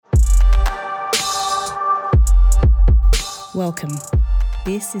Welcome.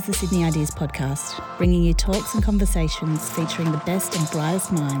 This is the Sydney Ideas Podcast, bringing you talks and conversations featuring the best and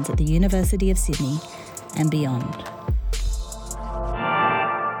brightest minds at the University of Sydney and beyond.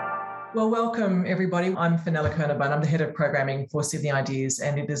 Well, welcome everybody. I'm Fenella Kernebun. I'm the Head of Programming for Sydney Ideas,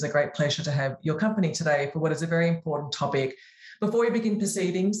 and it is a great pleasure to have your company today for what is a very important topic. Before we begin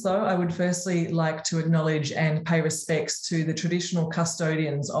proceedings, though, I would firstly like to acknowledge and pay respects to the traditional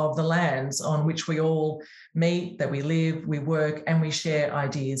custodians of the lands on which we all meet, that we live, we work, and we share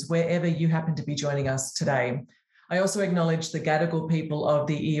ideas, wherever you happen to be joining us today. I also acknowledge the Gadigal people of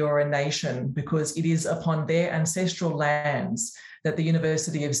the Eora Nation, because it is upon their ancestral lands that the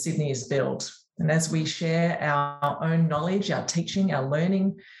University of Sydney is built. And as we share our own knowledge, our teaching, our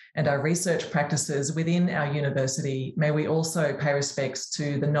learning, and our research practices within our university, may we also pay respects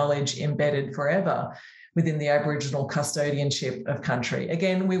to the knowledge embedded forever within the Aboriginal custodianship of country.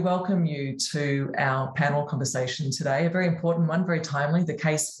 Again, we welcome you to our panel conversation today, a very important one, very timely, the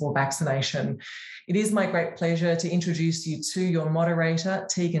case for vaccination. It is my great pleasure to introduce you to your moderator,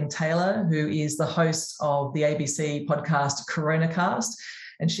 Tegan Taylor, who is the host of the ABC podcast CoronaCast.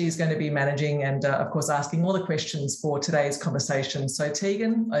 And she's going to be managing and, of course, asking all the questions for today's conversation. So,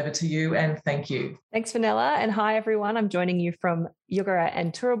 Tegan, over to you, and thank you. Thanks, Fenella, and hi, everyone. I'm joining you from Yugara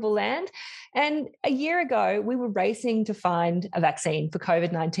and Turrbal land. And a year ago, we were racing to find a vaccine for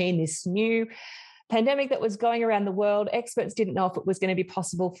COVID-19, this new pandemic that was going around the world. Experts didn't know if it was going to be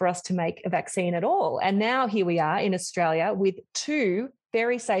possible for us to make a vaccine at all. And now here we are in Australia with two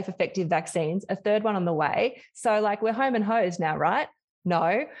very safe, effective vaccines, a third one on the way. So, we're home and hosed now, right?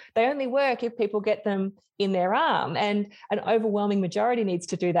 No, they only work if people get them in their arm, and an overwhelming majority needs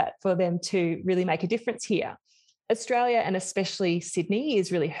to do that for them to really make a difference here. Australia, and especially Sydney,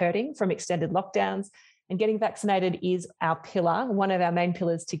 is really hurting from extended lockdowns, and getting vaccinated is our pillar, one of our main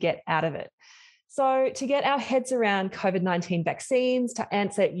pillars to get out of it. So to get our heads around COVID-19 vaccines, to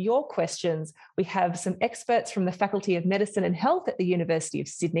answer your questions, we have some experts from the Faculty of Medicine and Health at the University of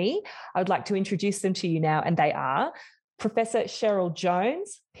Sydney. I would like to introduce them to you now, and they are Professor Cheryl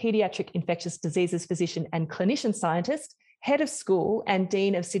Jones, Paediatric Infectious Diseases Physician and Clinician Scientist, Head of School and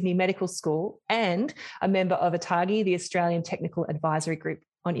Dean of Sydney Medical School, and a member of ATAGI, the Australian Technical Advisory Group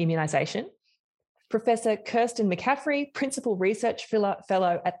on Immunisation. Professor Kirsten McCaffrey, Principal Research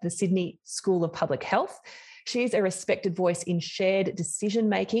Fellow at the Sydney School of Public Health. She's a respected voice in shared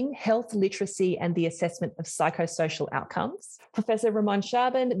decision-making, health literacy, and the assessment of psychosocial outcomes. Professor Ramon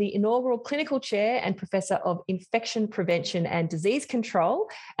Shaban, the inaugural Clinical Chair and Professor of Infection Prevention and Disease Control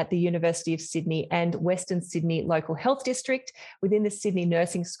at the University of Sydney and Western Sydney Local Health District within the Sydney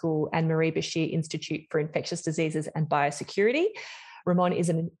Nursing School and Marie Bashir Institute for Infectious Diseases and Biosecurity. Ramon is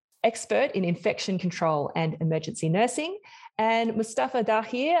an expert in infection control and emergency nursing. And Mustafa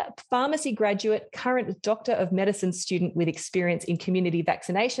Dahir, pharmacy graduate, current Doctor of Medicine student with experience in community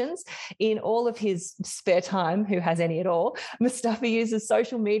vaccinations. In all of his spare time, who has any at all, Mustafa uses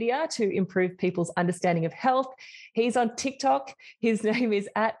social media to improve people's understanding of health. He's on TikTok. His name is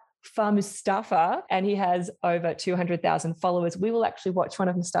 @FarMustafa, and he has over 200,000 followers. We will actually watch one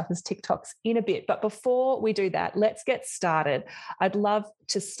of Mustafa's TikToks in a bit. But before we do that, let's get started. I'd love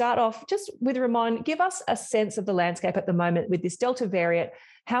to start off just with Ramon. Give us a sense of the landscape at the moment with this Delta variant,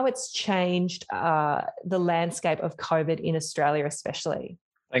 how it's changed the landscape of COVID in Australia especially.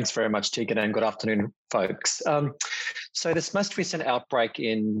 Thanks very much, Tegan, and good afternoon, folks. So this most recent outbreak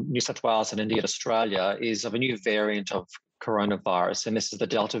in New South Wales and indeed Australia is of a new variant of coronavirus, and this is the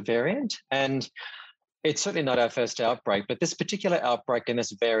Delta variant. And it's certainly not our first outbreak, but this particular outbreak in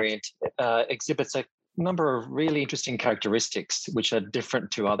this variant exhibits a number of really interesting characteristics which are different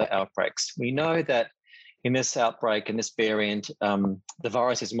to other outbreaks. We know that in this outbreak, in this variant, the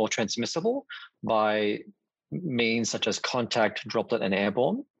virus is more transmissible by means such as contact, droplet, and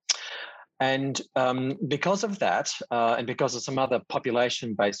airborne. And because of that, and because of some other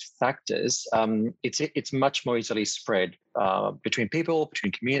population-based factors, it's much more easily spread between people,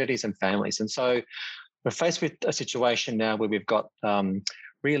 between communities and families. And so we're faced with a situation now where we've got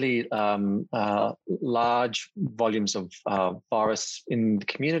really large volumes of virus in the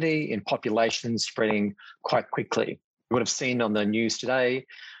community, in populations spreading quite quickly. You would have seen on the news today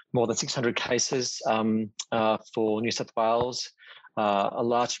more than 600 cases for New South Wales. A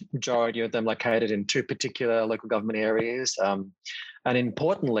large majority of them located in two particular local government areas. And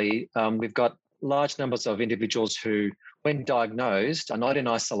importantly, we've got large numbers of individuals who, when diagnosed, are not in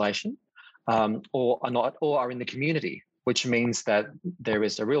isolation or are in the community. which means that there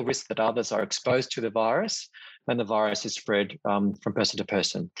is a real risk that others are exposed to the virus and the virus is spread from person to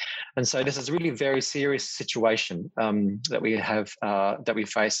person. And so this is a really very serious situation that we have, that we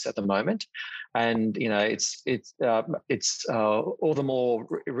face at the moment. And, it's all the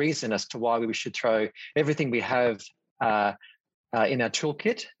more reason as to why we should throw everything we have in our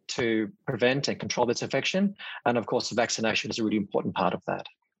toolkit to prevent and control this infection. And of course, vaccination is a really important part of that.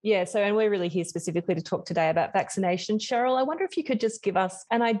 Yeah, and we're really here specifically to talk today about vaccination. Cheryl, I wonder if you could just give us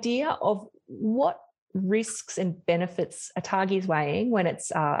an idea of what risks and benefits ATAGI is weighing when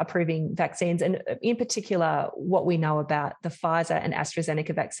it's approving vaccines, and in particular, what we know about the Pfizer and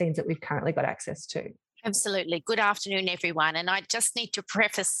AstraZeneca vaccines that we've currently got access to. Absolutely. Good afternoon, everyone. And I just need to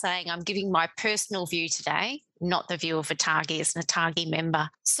preface saying I'm giving my personal view today, not the view of ATAGI as an ATAGI member.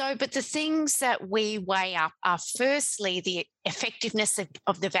 But the things that we weigh up are firstly the effectiveness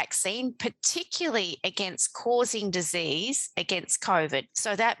of the vaccine, particularly against causing disease against COVID.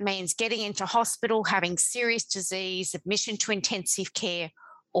 So that means getting into hospital, having serious disease, admission to intensive care,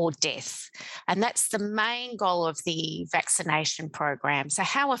 or death. And that's the main goal of the vaccination program. So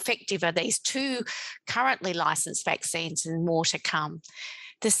how effective are these two currently licensed vaccines and more to come?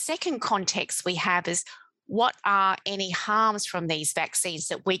 The second context we have is what are any harms from these vaccines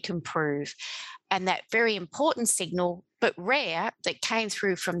that we can prove? And that very important signal, but rare, that came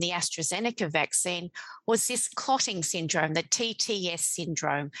through from the AstraZeneca vaccine was this clotting syndrome, the TTS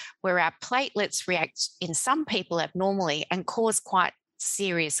syndrome, where our platelets react in some people abnormally and cause quite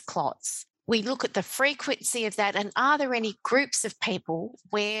serious clots. We look at the frequency of that, and are there any groups of people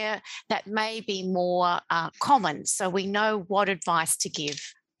where that may be more common, so we know what advice to give.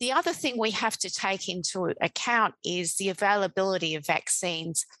 The other thing we have to take into account is the availability of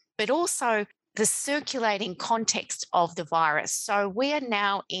vaccines, but also the circulating context of the virus. So we are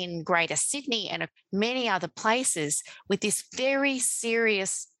now in Greater Sydney and many other places with this very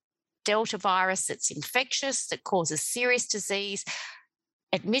serious Delta virus that's infectious, that causes serious disease,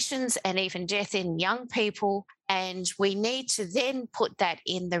 admissions and even death in young people, and we need to then put that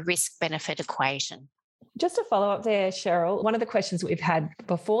in the risk-benefit equation. Just to follow up there, Cheryl, one of the questions that we've had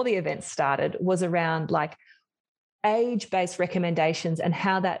before the event started was around age-based recommendations and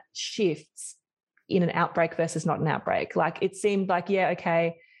how that shifts in an outbreak versus not an outbreak. It seemed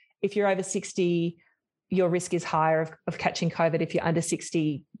if you're over 60, your risk is higher of catching COVID. If you're under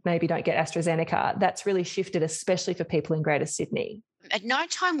 60, maybe don't get AstraZeneca. That's really shifted, especially for people in Greater Sydney. At no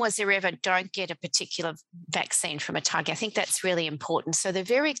time was there ever don't get a particular vaccine from ATAGI. I think that's really important. So the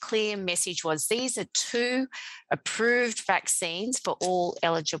very clear message was these are two approved vaccines for all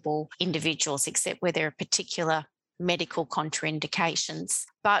eligible individuals, except where there are particular medical contraindications.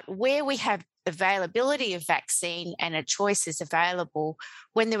 But where we have availability of vaccine and a choice is available,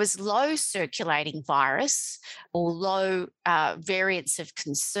 when there was low circulating virus or low variants of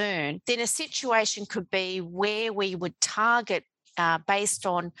concern, then a situation could be where we would target based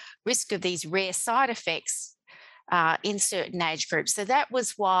on risk of these rare side effects in certain age groups. So that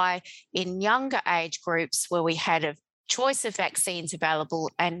was why in younger age groups where we had a choice of vaccines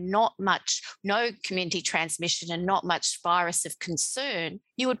available and no community transmission and not much virus of concern,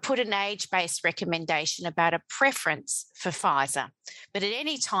 you would put an age-based recommendation about a preference for Pfizer. But at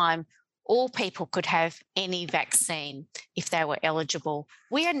any time, all people could have any vaccine if they were eligible.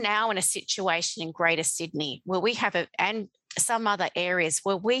 We are now in a situation in Greater Sydney where we have and some other areas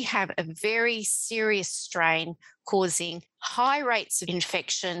where we have a very serious strain causing high rates of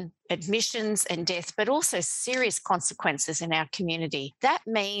infection, admissions and death, but also serious consequences in our community. That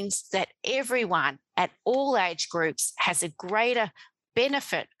means that everyone at all age groups has a greater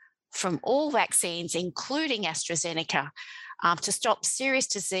benefit from all vaccines, including AstraZeneca, to stop serious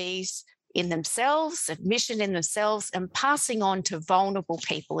disease in themselves, admission in themselves, and passing on to vulnerable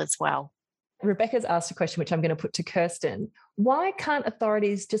people as well. Rebecca's asked a question, which I'm going to put to Kirsten. Why can't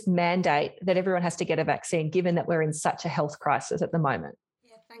authorities just mandate that everyone has to get a vaccine, given that we're in such a health crisis at the moment?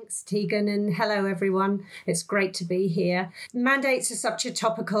 Thanks, Tegan, and hello, everyone. It's great to be here. Mandates are such a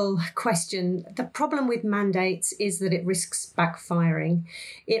topical question. The problem with mandates is that it risks backfiring.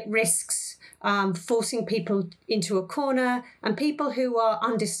 It risks forcing people into a corner, and people who are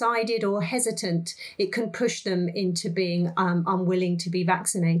undecided or hesitant, it can push them into being unwilling to be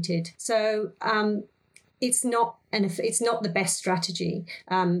vaccinated. So it's not the best strategy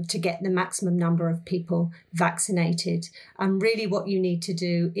to get the maximum number of people vaccinated. And really what you need to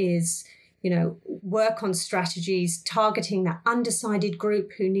do is, work on strategies targeting that undecided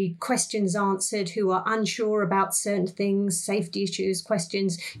group who need questions answered, who are unsure about certain things, safety issues,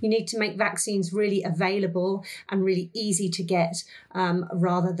 questions. You need to make vaccines really available and really easy to get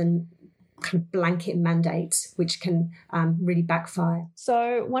rather than kind of blanket mandates, which can really backfire.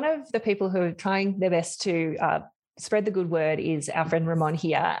 So one of the people who are trying their best to spread the good word is our friend Ramon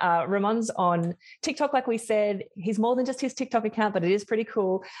here. Ramon's on TikTok, like we said. He's more than just his TikTok account, but it is pretty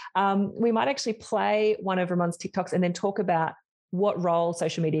cool. We might actually play one of Ramon's TikToks and then talk about what role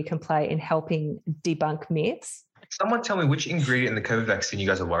social media can play in helping debunk myths. Someone tell me which ingredient in the COVID vaccine you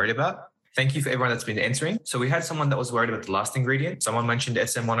guys are worried about. Thank you for everyone that's been answering. So we had someone that was worried about the last ingredient. Someone mentioned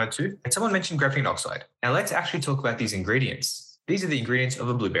SM102 and someone mentioned graphene oxide. Now let's actually talk about these ingredients. These are the ingredients of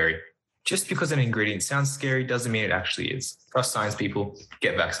a blueberry. Just because an ingredient sounds scary doesn't mean it actually is. Trust science, people.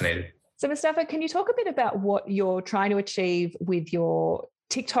 Get vaccinated. So Mustafa, can you talk a bit about what you're trying to achieve with your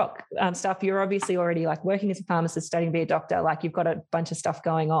TikTok stuff? You're obviously already like working as a pharmacist, studying to be a doctor, like you've got a bunch of stuff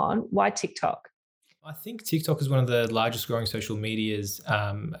going on. Why TikTok? I think TikTok is one of the largest growing social medias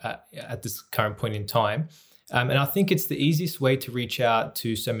at this current point in time. And I think it's the easiest way to reach out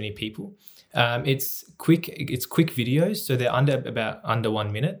to so many people. It's quick videos, so they're under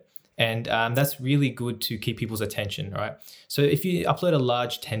 1 minute. And that's really good to keep people's attention, right? So if you upload a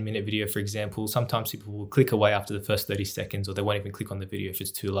large 10-minute video, for example, sometimes people will click away after the first 30 seconds, or they won't even click on the video if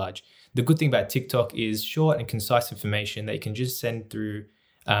it's too large. The good thing about TikTok is short and concise information that you can just send through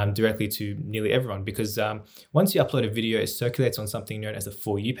directly to nearly everyone, because once you upload a video, it circulates on something known as a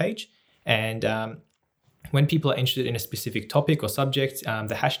For You page. And when people are interested in a specific topic or subject,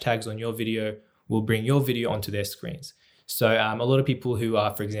 the hashtags on your video will bring your video onto their screens. So a lot of people who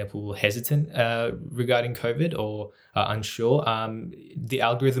are, for example, hesitant regarding COVID or are unsure, the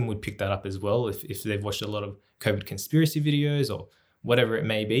algorithm would pick that up as well if they've watched a lot of COVID conspiracy videos or whatever it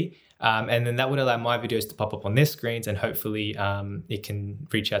may be. And then that would allow my videos to pop up on their screens, and hopefully it can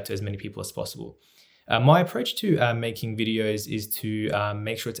reach out to as many people as possible. My approach to making videos is to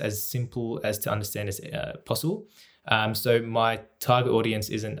make sure it's as simple as to understand as possible. So my target audience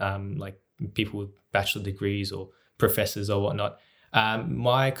isn't like people with bachelor degrees or professors or whatnot.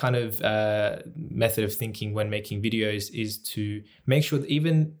 My kind of method of thinking when making videos is to make sure that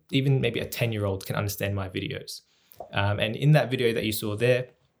even maybe a 10-year-old can understand my videos. And in that video that you saw there,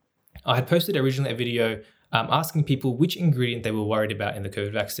 I had posted originally a video asking people which ingredient they were worried about in the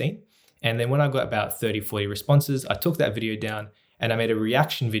COVID vaccine. And then when I got about 30, 40 responses, I took that video down and I made a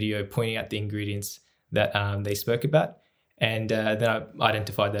reaction video pointing out the ingredients that they spoke about. And then I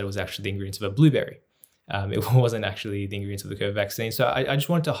identified that it was actually the ingredients of a blueberry. It wasn't actually the ingredients of the COVID vaccine. So I just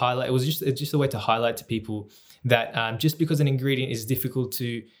wanted to highlight, it was just a way to highlight to people that just because an ingredient is difficult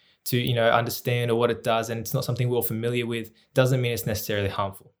to understand or what it does, and it's not something we're all familiar with, doesn't mean it's necessarily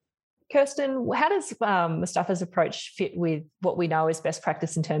harmful. Kirsten, how does Mustafa's approach fit with what we know is best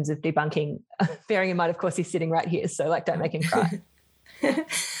practice in terms of debunking? Bearing in mind, of course, he's sitting right here, so don't make him cry.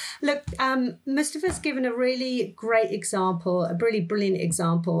 Look, Mustafa's given a really great example, a really brilliant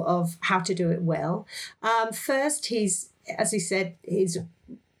example of how to do it well. First, he's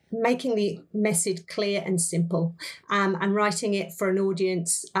making the message clear and simple, and writing it for an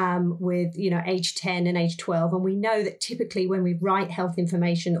audience with age 10 and age 12. And we know that typically when we write health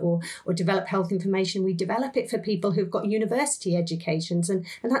information or develop health information, we develop it for people who've got university educations, and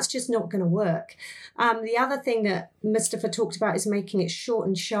that's just not going to work. The other thing that Mustafa talked about is making it short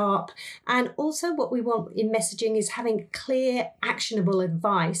and sharp. And also what we want in messaging is having clear, actionable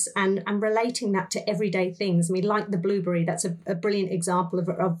advice and relating that to everyday things. I mean, like the blueberry, that's a brilliant example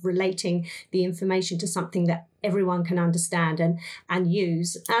of relating the information to something that everyone can understand and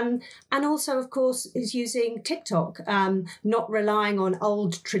use. And also, of course, is using TikTok, not relying on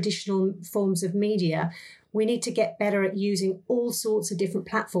old traditional forms of media. We need to get better at using all sorts of different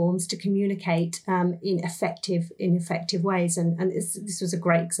platforms to communicate in effective ways. And this was a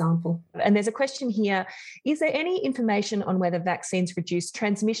great example. And there's a question here. Is there any information on whether vaccines reduce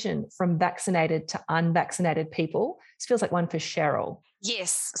transmission from vaccinated to unvaccinated people? This feels like one for Cheryl.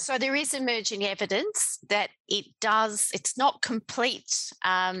 Yes, so there is emerging evidence that it does. It's not complete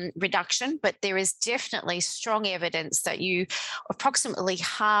reduction, but there is definitely strong evidence that you approximately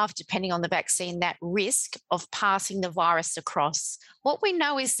halve, depending on the vaccine, that risk of passing the virus across. What we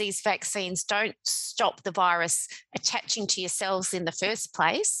know is these vaccines don't stop the virus attaching to your cells in the first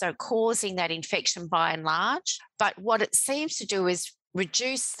place, so causing that infection by and large. But what it seems to do is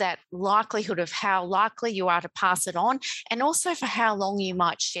reduce that likelihood of how likely you are to pass it on, and also for how long you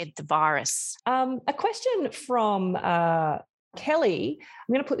might shed the virus. A question from Kelly.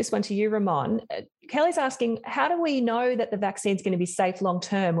 I'm going to put this one to you, Ramon. Kelly's asking, how do we know that the vaccine is going to be safe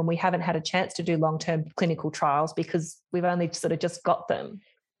long-term when we haven't had a chance to do long-term clinical trials because we've only sort of just got them?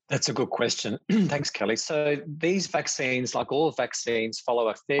 That's a good question. Thanks, Kelly. So these vaccines, like all vaccines, follow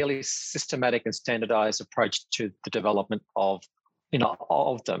a fairly systematic and standardized approach to the development of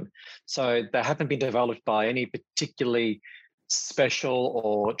of them. So they haven't been developed by any particularly special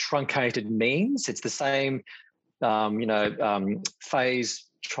or truncated means. It's the same, phase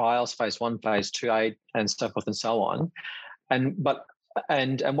trials, phase 1, phase 2A, and so forth and so on. And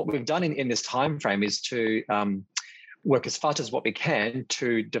what we've done in this time frame is to work as fast as what we can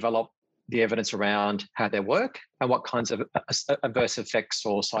to develop the evidence around how they work and what kinds of adverse effects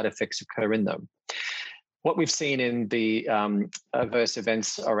or side effects occur in them. What we've seen in the adverse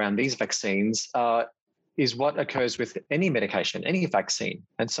events around these vaccines is what occurs with any medication, any vaccine.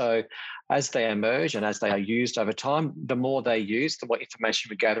 And so as they emerge and as they are used over time, the more they use, the more information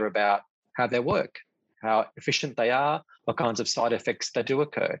we gather about how they work, how efficient they are, what kinds of side effects they do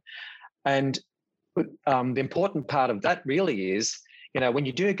occur. And the important part of that really is, when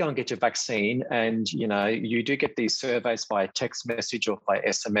you do go and get your vaccine and, you do get these surveys by text message or by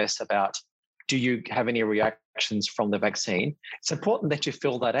SMS about, do you have any reactions from the vaccine? It's important that you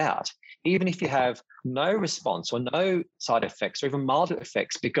fill that out, even if you have no response or no side effects or even milder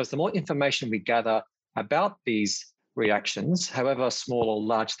effects, because the more information we gather about these reactions, however small or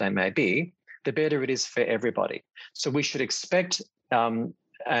large they may be, the better it is for everybody. So we should expect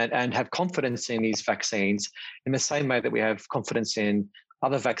and have confidence in these vaccines in the same way that we have confidence in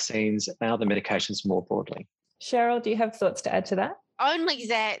other vaccines and other medications more broadly. Cheryl, do you have thoughts to add to that? Only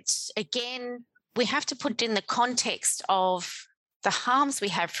that, again, we have to put it in the context of the harms we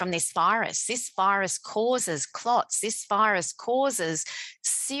have from this virus. This virus causes clots. This virus causes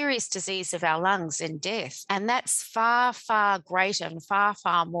serious disease of our lungs and death. And that's far, far greater and far,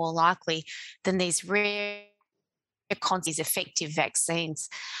 far more likely than these rare these effective vaccines.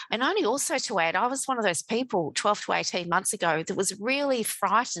 And only also to add, I was one of those people 12 to 18 months ago that was really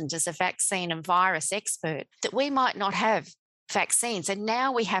frightened as a vaccine and virus expert that we might not have vaccines. And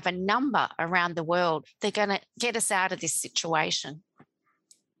now we have a number around the world. They're going to get us out of this situation.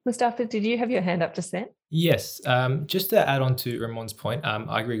 Mustafa, did you have your hand up just then? Yes. Just to add on to Ramon's point,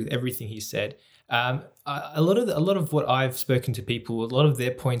 I agree with everything he said. A lot of what I've spoken to people, a lot of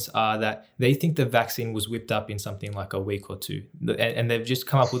their points are that they think the vaccine was whipped up in something like a week or two, and they've just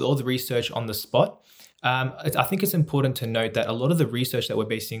come up with all the research on the spot. I think it's important to note that a lot of the research that we're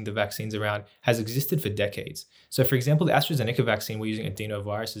basing the vaccines around has existed for decades. So, for example, the AstraZeneca vaccine, we're using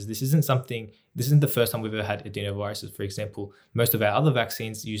adenoviruses. This isn't the first time we've ever had adenoviruses. For example, most of our other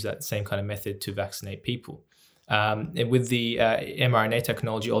vaccines use that same kind of method to vaccinate people. And with the mRNA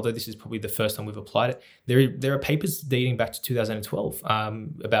technology, although this is probably the first time we've applied it, there are papers dating back to 2012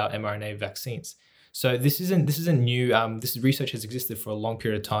 about mRNA vaccines. So this isn't new. This research has existed for a long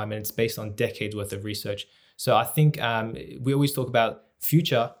period of time, and it's based on decades worth of research. So I think we always talk about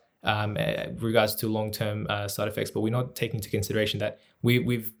future regards to long-term side effects, but we're not taking into consideration that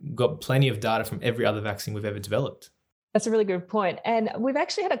we've got plenty of data from every other vaccine we've ever developed. That's a really good point. And we've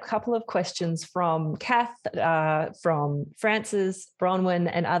actually had a couple of questions from Kath, from Francis, Bronwyn,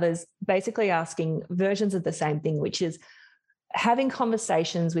 and others, basically asking versions of the same thing, which is having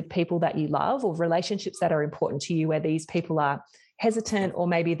conversations with people that you love or relationships that are important to you, where these people are hesitant or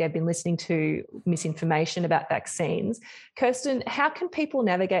maybe they've been listening to misinformation about vaccines. Kirsten, how can people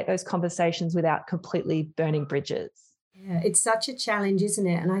navigate those conversations without completely burning bridges? Yeah, it's such a challenge, isn't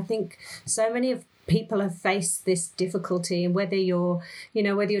it? And I think so many of people have faced this difficulty, and whether you're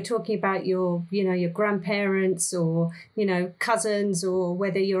talking about your grandparents or, cousins, or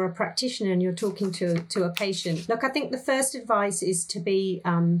whether you're a practitioner and you're talking to a patient. Look, I think the first advice is to be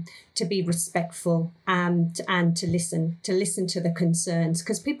respectful and to listen to the concerns,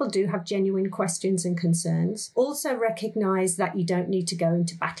 because people do have genuine questions and concerns. Also recognize that you don't need to go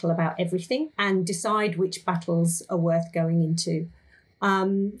into battle about everything, and decide which battles are worth going into.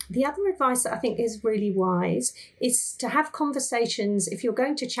 The other advice that I think is really wise is to have conversations. If you're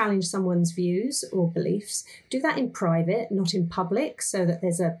going to challenge someone's views or beliefs, do that in private, not in public, so that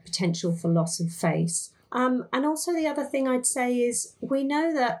there's a potential for loss of face. And also the other thing I'd say is, we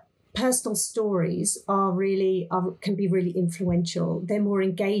know that personal stories can be really influential. They're more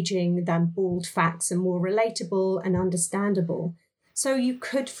engaging than bald facts and more relatable and understandable. So you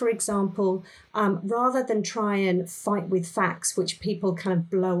could, for example, rather than try and fight with facts, which people kind of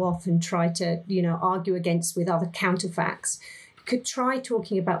blow off and try to, argue against with other counterfacts, you could try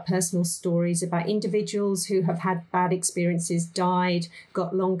talking about personal stories about individuals who have had bad experiences, died,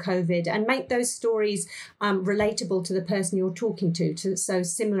 got long COVID, and make those stories relatable to the person you're talking to, so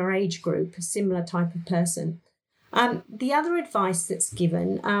similar age group, similar type of person. The other advice that's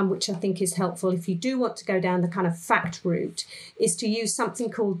given, which I think is helpful if you do want to go down the kind of fact route, is to use something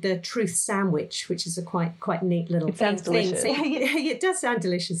called the truth sandwich, which is a quite neat little thing. Sounds delicious. It does sound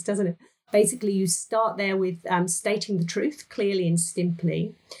delicious, doesn't it? Basically, you start there with stating the truth clearly and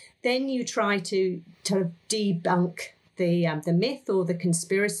simply. Then you try to debunk the myth or the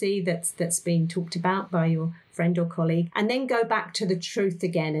conspiracy that's being talked about by your friend or colleague, and then go back to the truth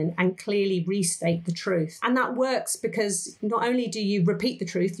again and clearly restate the truth. And that works because not only do you repeat the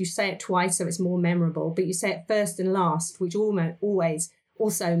truth, you say it twice so it's more memorable, but you say it first and last, which always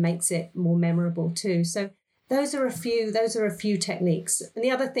also makes it more memorable too. So those are a few techniques. And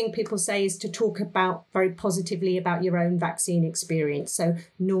the other thing people say is to talk about very positively about your own vaccine experience. So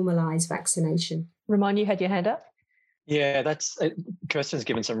normalize vaccination. Ramon, you had your hand up. Yeah, Kirsten's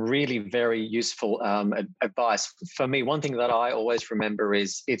given some really very useful advice. For me, one thing that I always remember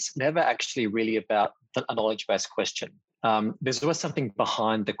is it's never actually really about a knowledge-based question. There's always something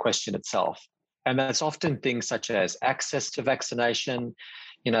behind the question itself. And that's often things such as access to vaccination,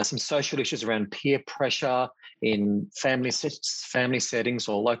 some social issues around peer pressure in family settings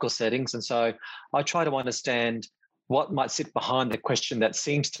or local settings. And so I try to understand what might sit behind the question that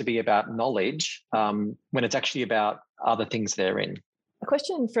seems to be about knowledge when it's actually about other things therein. A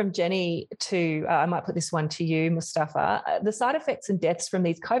question from Jenny I might put this one to you, Mustafa. The side effects and deaths from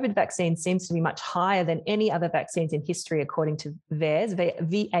these COVID vaccines seems to be much higher than any other vaccines in history, according to VAERS,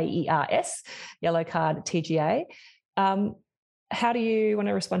 VAERS, Yellow Card TGA. How do you want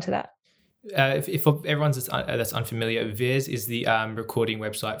to respond to that? If everyone's that's unfamiliar, VAERS is the recording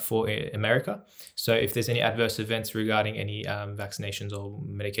website for America. So if there's any adverse events regarding any vaccinations or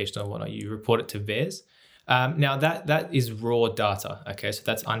medications or whatnot, you report it to VAERS. Now that is raw data, okay? So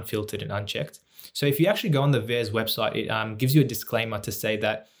that's unfiltered and unchecked. So if you actually go on the VAERS website, it gives you a disclaimer to say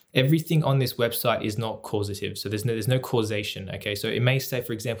that everything on this website is not causative. So there's no causation, okay? So it may say,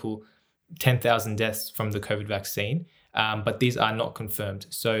 for example, 10,000 deaths from the COVID vaccine, but these are not confirmed.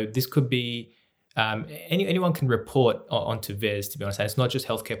 So this could be anyone can report onto VAERS, to be honest, and it's not just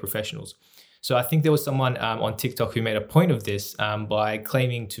healthcare professionals. So I think there was someone on TikTok who made a point of this by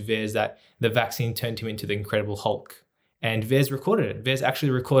claiming to VAERS that the vaccine turned him into the Incredible Hulk. And VAERS recorded it. VAERS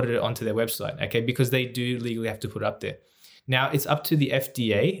actually recorded it onto their website, okay, because they do legally have to put it up there. Now, it's up to the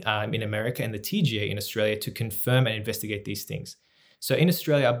FDA in America and the TGA in Australia to confirm and investigate these things. So in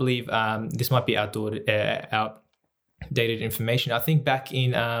Australia, I believe this might be outdated information. I think back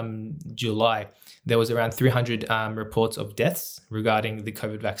in July, there was around 300 reports of deaths regarding the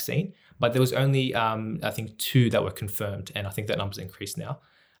COVID vaccine, but there was only, I think, 2 that were confirmed, and I think that number's increased now.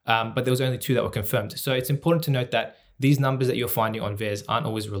 But there was only 2 that were confirmed. So it's important to note that these numbers that you're finding on VAERS aren't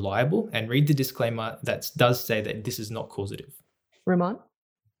always reliable, and read the disclaimer that does say that this is not causative. Ramon?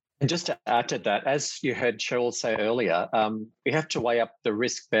 And just to add to that, as you heard Cheryl say earlier, we have to weigh up the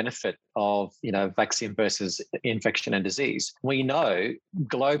risk-benefit of, vaccine versus infection and disease. We know,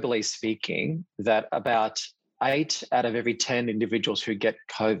 globally speaking, that about 8 out of every 10 individuals who get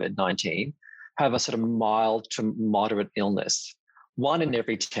COVID-19 have a sort of mild to moderate illness. 1 in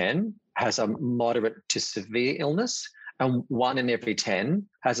every 10 has a moderate to severe illness, and 1 in every 10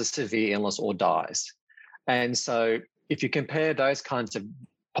 has a severe illness or dies. And so if you compare those kinds of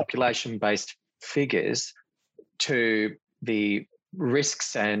population-based figures to the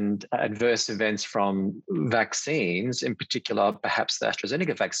risks and adverse events from vaccines, in particular, perhaps the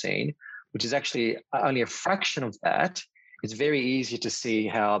AstraZeneca vaccine, which is actually only a fraction of that, it's very easy to see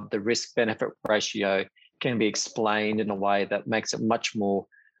how the risk-benefit ratio can be explained in a way that makes it much more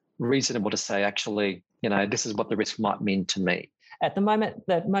reasonable to say, actually, this is what the risk might mean to me. At the moment,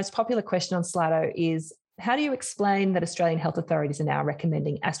 the most popular question on Slido is, how do you explain that Australian health authorities are now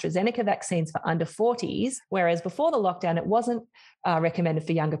recommending AstraZeneca vaccines for under 40s, whereas before the lockdown, it wasn't recommended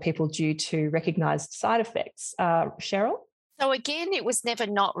for younger people due to recognised side effects? Cheryl? So again, it was never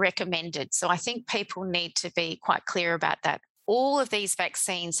not recommended. So I think people need to be quite clear about that. All of these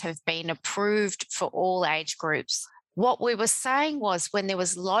vaccines have been approved for all age groups. What we were saying was when there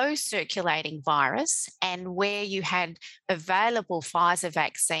was low circulating virus and where you had available Pfizer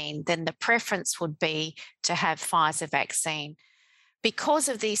vaccine, then the preference would be to have Pfizer vaccine. Because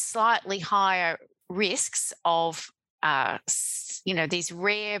of these slightly higher risks of these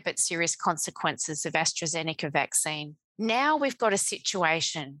rare but serious consequences of AstraZeneca vaccine, now we've got a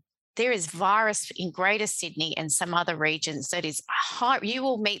situation. There is virus in Greater Sydney and some other regions that is high. You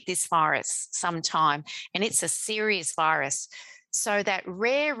will meet this virus sometime, and it's a serious virus. So that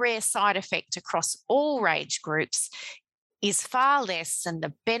rare side effect across all age groups is far less than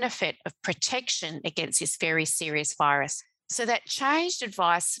the benefit of protection against this very serious virus. So that changed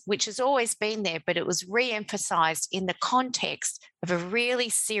advice, which has always been there, but it was re-emphasised in the context of a really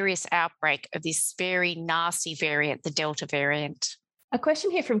serious outbreak of this very nasty variant, the Delta variant. A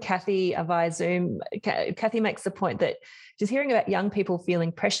question here from Kathy via Zoom. Kathy makes the point that she's hearing about young people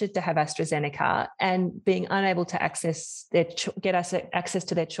feeling pressured to have AstraZeneca and being unable to get access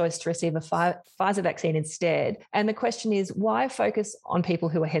to their choice to receive a Pfizer vaccine instead. And the question is, why focus on people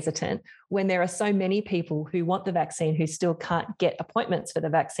who are hesitant when there are so many people who want the vaccine who still can't get appointments for the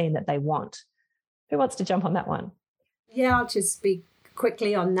vaccine that they want? Who wants to jump on that one? Yeah, I'll just speak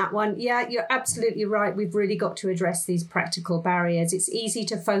quickly on that one. Yeah, you're absolutely right. We've really got to address these practical barriers. It's easy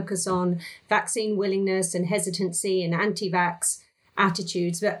to focus on vaccine willingness and hesitancy and anti-vax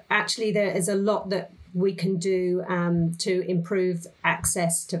attitudes, but actually there is a lot that we can do to improve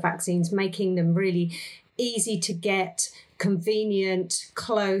access to vaccines, making them really easy to get, convenient,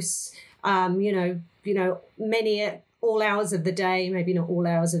 close, many at all hours of the day, maybe not all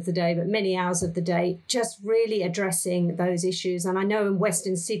hours of the day, but many hours of the day, just really addressing those issues. And I know in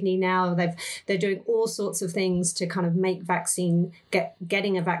Western Sydney now they're doing all sorts of things to kind of make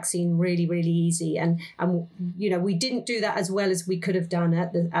getting a vaccine really, really easy. And we didn't do that as well as we could have done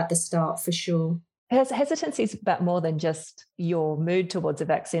at the start, for sure. Hesitancy is about more than just your mood towards a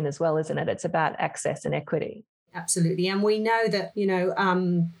vaccine as well, isn't it? It's about access and equity. Absolutely. And we know that,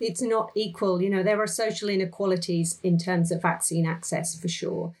 it's not equal. There are social inequalities in terms of vaccine access for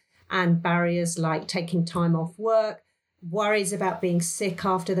sure. And barriers like taking time off work, worries about being sick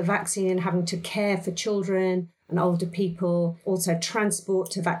after the vaccine and having to care for children and older people, also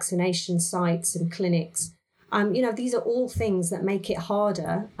transport to vaccination sites and clinics. These are all things that make it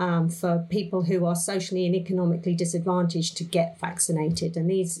harder for people who are socially and economically disadvantaged to get vaccinated. And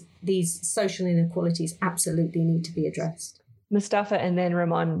these social inequalities absolutely need to be addressed. Mustafa and then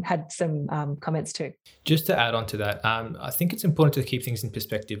Ramon had some comments too. Just to add on to that, I think it's important to keep things in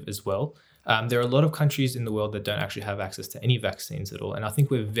perspective as well. There are a lot of countries in the world that don't actually have access to any vaccines at all. And I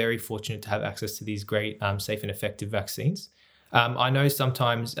think we're very fortunate to have access to these great, safe and effective vaccines. I know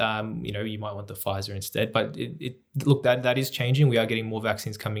sometimes, you might want the Pfizer instead, but that is changing. We are getting more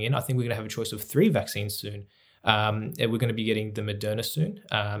vaccines coming in. I think we're going to have a choice of 3 vaccines soon. And we're going to be getting the Moderna soon,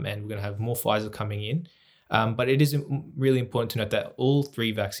 and we're going to have more Pfizer coming in. But it is really important to note that all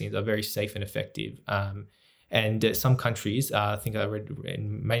 3 vaccines are very safe and effective. And some countries, I think I read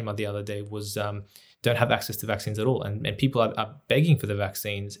in Myanmar the other day, don't have access to vaccines at all. And people are begging for the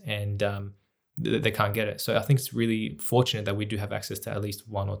vaccines and they can't get it. So I think it's really fortunate that we do have access to at least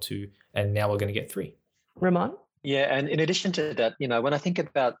 1 or 2, and now we're going to get 3. Ramon? Yeah, and in addition to that, when I think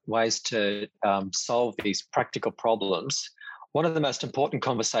about ways to solve these practical problems, one of the most important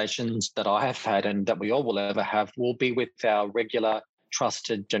conversations that I have had and that we all will ever have will be with our regular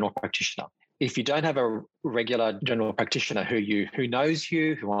trusted general practitioner. If you don't have a regular general practitioner who knows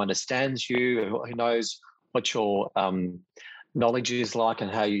you, who understands you, who knows what your knowledge is like and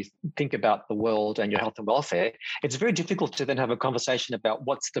how you think about the world and your health and welfare, it's very difficult to then have a conversation about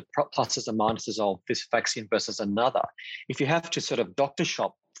what's the pluses and minuses of this vaccine versus another. If you have to sort of doctor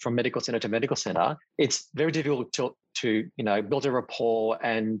shop from medical center to medical center, it's very difficult to build a rapport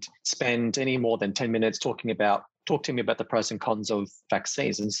and spend any more than 10 minutes talk to me about the pros and cons of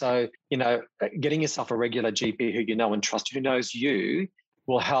vaccines. And so, getting yourself a regular GP who you know and trust, who knows you,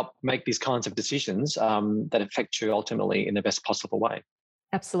 will help make these kinds of decisions that affect you ultimately in the best possible way.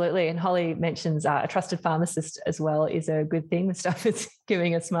 Absolutely. And Holly mentions a trusted pharmacist as well is a good thing. The stuff is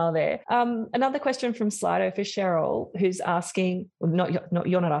giving a smile there. Another question from Slido for Cheryl, who's asking,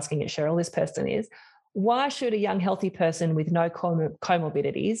 you're not asking it, Cheryl, this person is, why should a young healthy person with no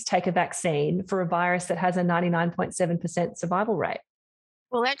comorbidities take a vaccine for a virus that has a 99.7% survival rate?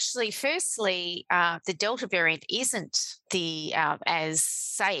 Well, actually, firstly, the Delta variant isn't as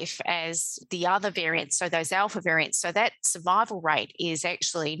safe as the other variants, so those alpha variants. So that survival rate is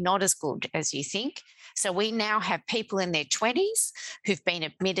actually not as good as you think. So we now have people in their 20s who've been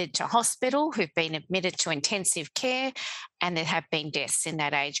admitted to hospital, who've been admitted to intensive care, and there have been deaths in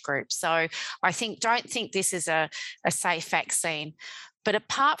that age group. So I don't think this is a safe vaccine. But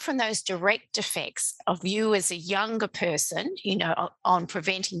apart from those direct effects of you as a younger person, on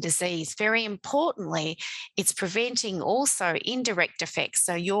preventing disease, very importantly, it's preventing also indirect effects.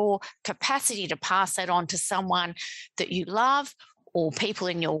 So your capacity to pass that on to someone that you love or people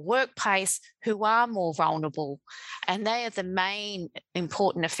in your workplace who are more vulnerable. And they are the main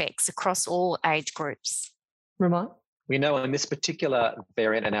important effects across all age groups. We know in this particular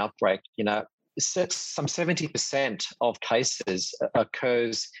variant and outbreak, some 70% of cases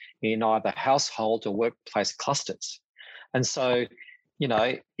occurs in either household or workplace clusters. And so,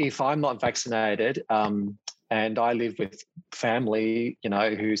 if I'm not vaccinated and I live with family,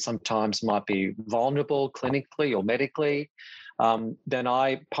 who sometimes might be vulnerable clinically or medically, then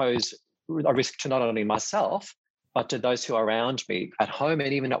I pose a risk to not only myself, but to those who are around me at home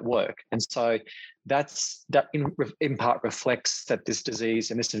and even at work. And so that in part reflects that this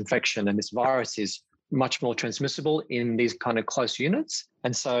disease and this infection and this virus is much more transmissible in these kind of close units.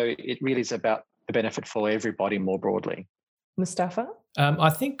 And so it really is about the benefit for everybody more broadly. Mustafa? I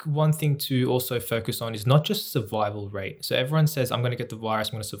think one thing to also focus on is not just survival rate. So everyone says, I'm going to get the virus,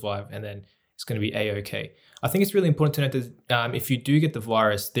 I'm going to survive, and then it's going to be A-OK. I think it's really important to note that if you do get the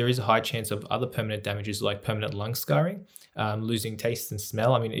virus, there is a high chance of other permanent damages like permanent lung scarring, losing taste and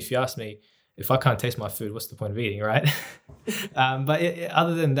smell. I mean, if you ask me, if I can't taste my food, what's the point of eating, right?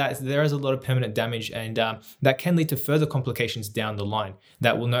 Other than that, there is a lot of permanent damage, and that can lead to further complications down the line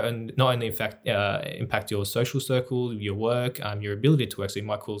that will not only impact your social circle, your work, your ability to work, so you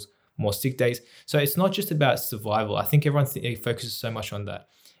might cause more sick days. So it's not just about survival. I think everyone focuses so much on that.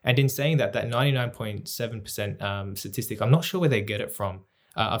 And in saying that 99.7% statistic, I'm not sure where they get it from.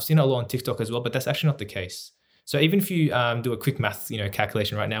 I've seen it a lot on TikTok as well, but that's actually not the case. So even if you do a quick math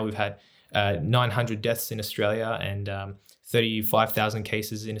calculation right now, we've had 900 deaths in Australia and 35,000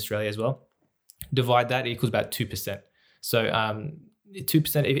 cases in Australia as well. Divide that, it equals about 2%. So 2%,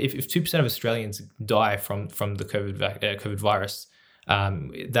 if 2% of Australians die from the COVID virus,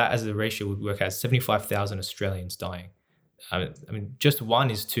 that as a ratio would work out 75,000 Australians dying. I mean, just one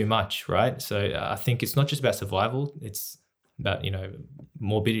is too much, right? So I think it's not just about survival; it's about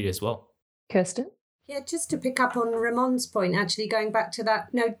morbidity as well. Kirsten? Yeah, just to pick up on Ramon's point, actually going back to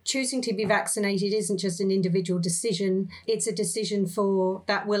that, choosing to be vaccinated isn't just an individual decision. It's a decision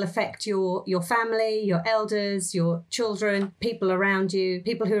that will affect your family, your elders, your children, people around you,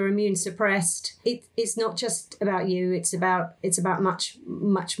 people who are immune suppressed. It's not just about you. It's about much,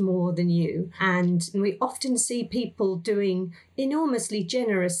 much more than you. And we often see people doing enormously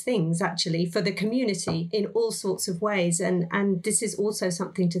generous things actually for the community in all sorts of ways, and this is also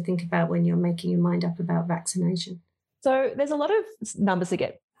something to think about when you're making your mind up about vaccination. So there's a lot of numbers that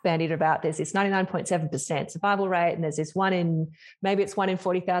get bandied about. There's this 99.7% survival rate, and there's this maybe it's 1 in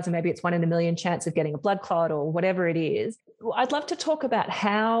 40,000, maybe it's 1 in a million chance of getting a blood clot or whatever it is. I'd love to talk about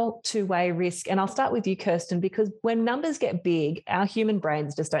how to weigh risk, and I'll start with you, Kirsten, because when numbers get big, our human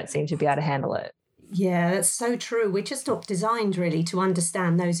brains just don't seem to be able to handle it. Yeah, that's so true. We're just not designed really to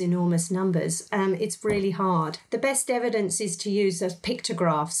understand those enormous numbers. It's really hard. The best evidence is to use those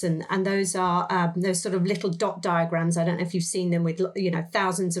pictographs, and those are those sort of little dot diagrams. I don't know if you've seen them with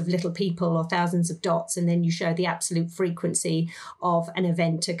thousands of little people or thousands of dots, and then you show the absolute frequency of an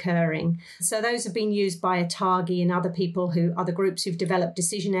event occurring. So those have been used by ATAGI and other groups who've developed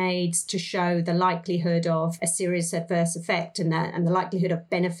decision aids to show the likelihood of a serious adverse effect and the likelihood of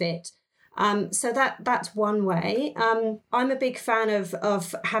benefit. So that's one way. I'm a big fan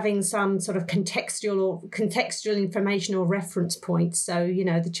of having some sort of contextual information or reference points. So,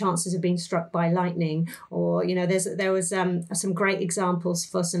 the chances of being struck by lightning, or, there was some great examples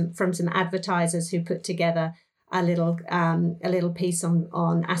from some advertisers who put together a little piece on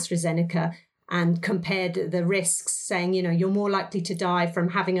AstraZeneca and compared the risks, saying, you're more likely to die from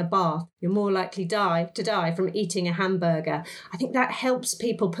having a bath. You're more likely to die from eating a hamburger. I think that helps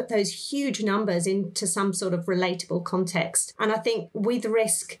people put those huge numbers into some sort of relatable context. And I think with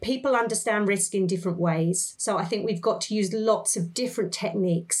risk, people understand risk in different ways. So I think we've got to use lots of different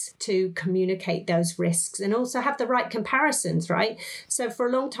techniques to communicate those risks and also have the right comparisons, right? So for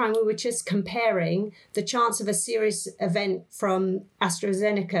a long time, we were just comparing the chance of a serious event from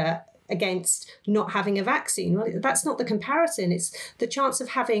AstraZeneca against not having a vaccine. Well, that's not the comparison. It's the chance of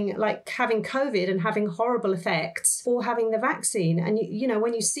having COVID and having horrible effects or having the vaccine. And,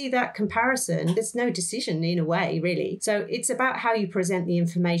 when you see that comparison, there's no decision in a way, really. So it's about how you present the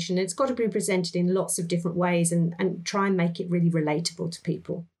information. It's got to be presented in lots of different ways and try and make it really relatable to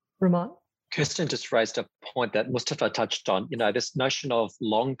people. Ramon? Kirsten just raised a point that Mustafa touched on, this notion of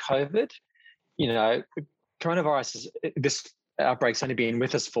long COVID. Coronavirus this outbreak's only been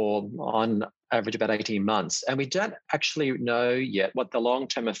with us for, on average, about 18 months. And we don't actually know yet what the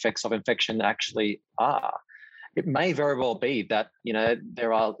long-term effects of infection actually are. It may very well be that,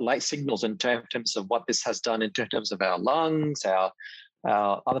 there are late signals in terms of what this has done in terms of our lungs, our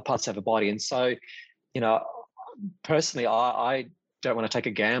other parts of our body. And so, personally, I don't want to take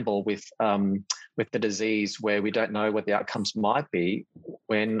a gamble with the disease where we don't know what the outcomes might be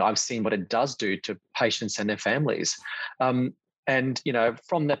when I've seen what it does do to patients and their families. And,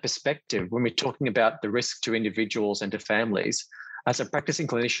 from that perspective, when we're talking about the risk to individuals and to families, as a practicing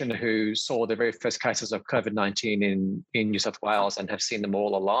clinician who saw the very first cases of COVID-19 in New South Wales and have seen them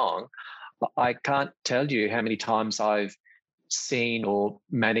all along, I can't tell you how many times I've seen or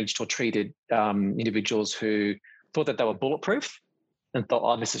managed or treated individuals who thought that they were bulletproof and thought,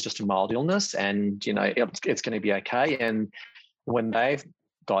 oh, this is just a mild illness and, it's going to be okay. And when they've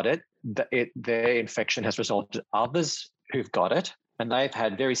got it, their infection has resulted in others who've got it, and they've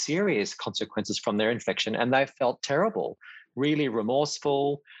had very serious consequences from their infection, and they've felt terrible, really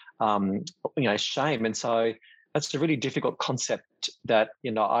remorseful, shame. And so that's a really difficult concept that,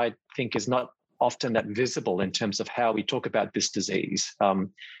 I think is not often that visible in terms of how we talk about this disease. That's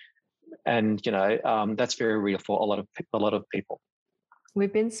very real for a lot of people.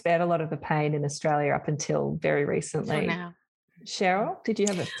 We've been spared a lot of the pain in Australia up until very recently. For now. Cheryl, did you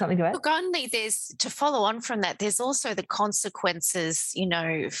have something to add? Look, only to follow on from that, there's also the consequences,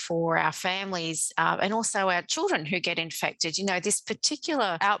 for our families and also our children who get infected. This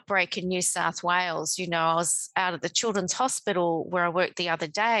particular outbreak in New South Wales, I was out at the Children's Hospital where I worked the other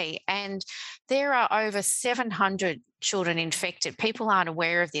day, and there are over 700 children infected. People aren't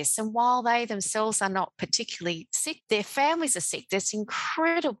aware of this. And while they themselves are not particularly sick, their families are sick. There's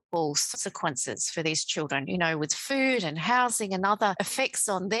incredible consequences for these children, with food and housing and other effects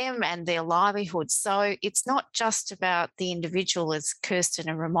on them and their livelihoods. So it's not just about the individual, as Kirsten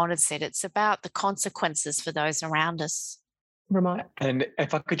and Ramon had said, it's about the consequences for those around us. Ramon? And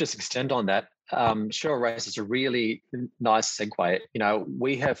if I could just extend on that, Cheryl raises a really nice segue.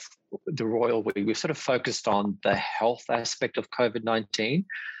 We have the Royal we've sort of focused on the health aspect of COVID-19,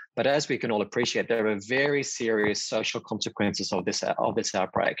 but as we can all appreciate, there are very serious social consequences of this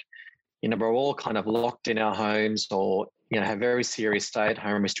outbreak. We're all kind of locked in our homes, or have very serious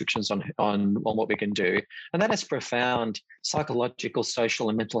stay-at-home restrictions on what we can do, and that has profound psychological, social,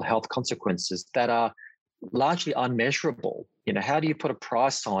 and mental health consequences that are largely unmeasurable. How do you put a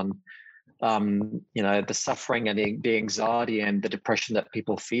price on the suffering and the anxiety and the depression that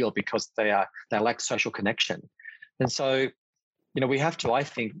people feel because they lack social connection? And so, we have to, I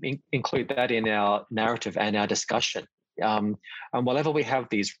think, include that in our narrative and our discussion. And whenever we have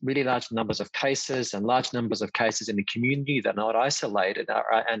these really large numbers of cases and large numbers of cases in the community that are not isolated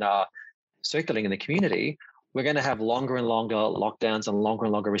and are circulating in the community, we're going to have longer and longer lockdowns and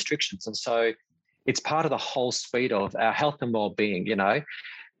longer restrictions. And so it's part of the whole suite of our health and well-being.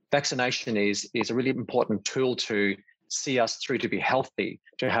 Vaccination is a really important tool to see us through to be healthy,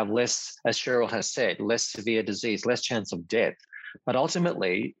 to have less, as Cheryl has said, less severe disease, less chance of death. But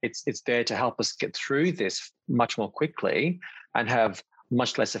ultimately, it's there to help us get through this much more quickly and have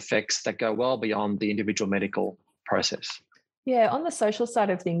much less effects that go well beyond the individual medical process. Yeah, on the social side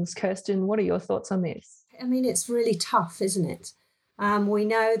of things, Kirsten, what are your thoughts on this? I mean, it's really tough, isn't it? We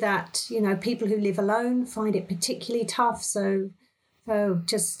know that, people who live alone find it particularly tough. So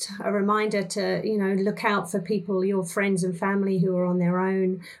just a reminder to, look out for people, your friends and family who are on their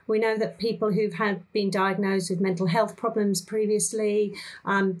own. We know that people who've been diagnosed with mental health problems previously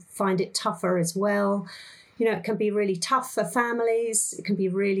find it tougher as well. It can be really tough for families. It can be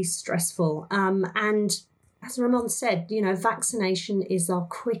really stressful. And as Ramon said, vaccination is our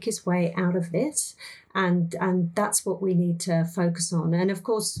quickest way out of this. And that's what we need to focus on. And of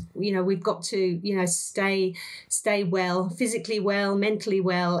course, we've got to, stay well, physically well, mentally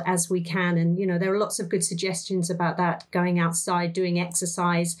well as we can. And, there are lots of good suggestions about that, going outside, doing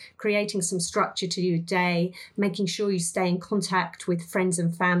exercise, creating some structure to your day, making sure you stay in contact with friends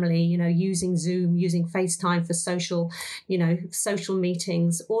and family, using Zoom, using FaceTime for social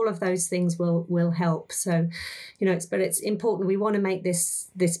meetings. All of those things will help. So, but it's important. We want to make this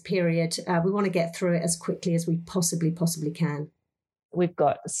period, we want to get through it as quickly as we possibly can. We've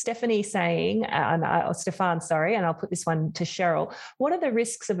got Stephanie saying, Stefan, sorry, and I'll put this one to Cheryl. What are the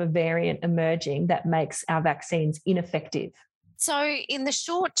risks of a variant emerging that makes our vaccines ineffective? So in the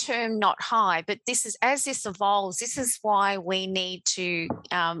short term, not high, but as this evolves, this is why we need to,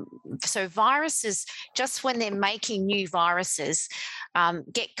 so viruses, just when they're making new viruses,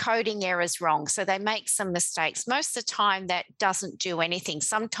 get coding errors wrong. So they make some mistakes. Most of the time that doesn't do anything.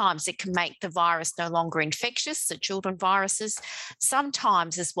 Sometimes it can make the virus no longer infectious, the children viruses.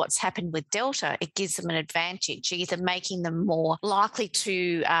 Sometimes, is what's happened with Delta, it gives them an advantage, either making them more likely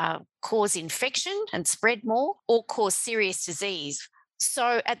to cause infection and spread more or cause serious disease.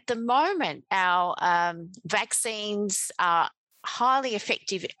 So at the moment, our vaccines are highly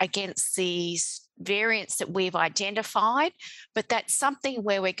effective against these variants that we've identified, but that's something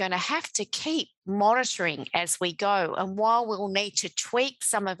where we're going to have to keep monitoring as we go. And while we'll need to tweak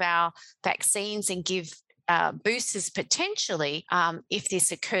some of our vaccines and give boosters potentially if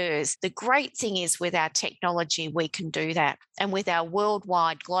this occurs, the great thing is with our technology, we can do that. And with our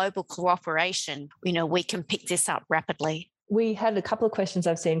worldwide global cooperation, we can pick this up rapidly. We had a couple of questions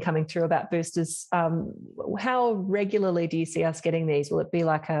I've seen coming through about boosters. How regularly do you see us getting these? Will it be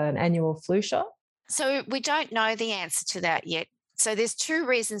like an annual flu shot? So we don't know the answer to that yet, So there's two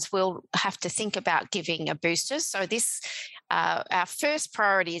reasons we'll have to think about giving a booster. So this, our first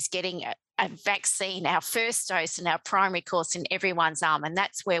priority is getting a vaccine, our first dose and our primary course in everyone's arm, and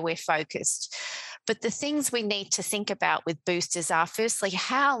that's where we're focused. But the things we need to think about with boosters are, firstly,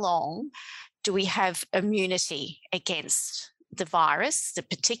 how long do we have immunity against the virus, the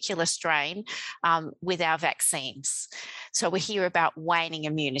particular strain, with our vaccines? So we hear about waning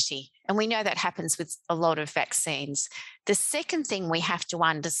immunity, and we know that happens with a lot of vaccines. The second thing we have to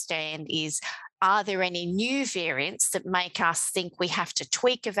understand is, are there any new variants that make us think we have to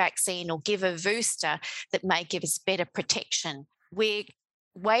tweak a vaccine or give a booster that may give us better protection? We're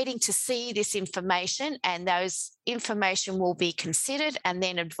waiting to see this information, and those information will be considered, and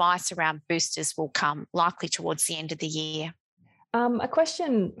then advice around boosters will come likely towards the end of the year. A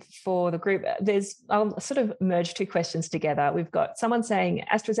question for the group. I'll sort of merge two questions together. We've got someone saying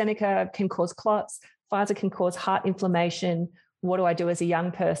AstraZeneca can cause clots, Pfizer can cause heart inflammation. What do I do as a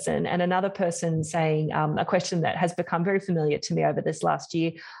young person? And another person saying a question that has become very familiar to me over this last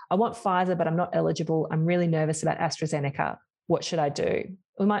year. I want Pfizer, but I'm not eligible. I'm really nervous about AstraZeneca. What should I do?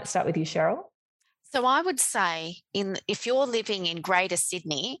 We might start with you, Cheryl. So I would say if you're living in Greater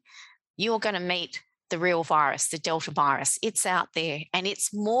Sydney, you're going to meet the real virus, the Delta virus. It's out there, and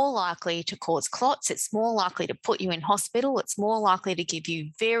it's more likely to cause clots. It's more likely to put you in hospital. It's more likely to give you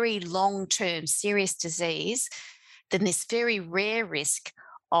very long-term serious disease than this very rare risk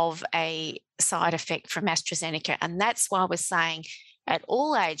of a side effect from AstraZeneca. And that's why we're saying at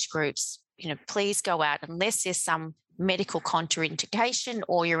all age groups, please go out unless there's some medical contraindication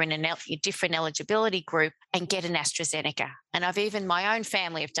or you're in a different eligibility group, and get an AstraZeneca. And even my own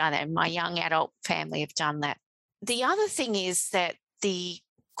family have done that, and my young adult family have done that. The other thing is that the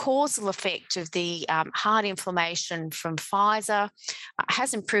causal effect of the heart inflammation from Pfizer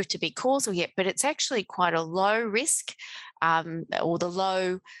hasn't proved to be causal yet, but it's actually quite a low risk, or the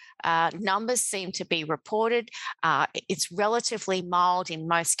low numbers seem to be reported. It's relatively mild in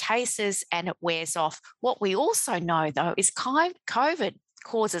most cases, and it wears off. What we also know, though, is COVID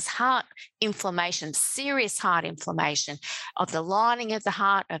causes heart inflammation, serious heart inflammation of the lining of the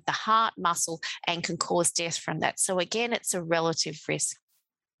heart muscle, and can cause death from that. So again, it's a relative risk.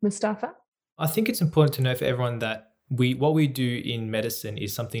 Mustafa? I think it's important to know for everyone that what we do in medicine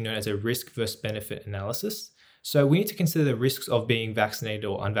is something known as a risk versus benefit analysis. So we need to consider the risks of being vaccinated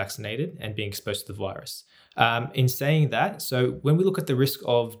or unvaccinated and being exposed to the virus. In saying that, so when we look at the risk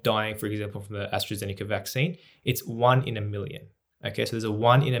of dying, for example, from the AstraZeneca vaccine, it's 1 in a million. Okay, so there's a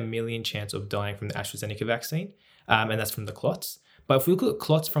 1 in a million chance of dying from the AstraZeneca vaccine, and that's from the clots. But if we look at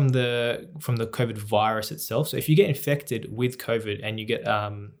clots from the COVID virus itself, so if you get infected with COVID and you get,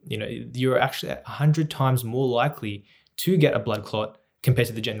 you're actually 100 times more likely to get a blood clot compared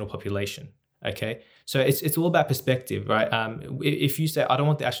to the general population. Okay, so it's all about perspective, right? If you say I don't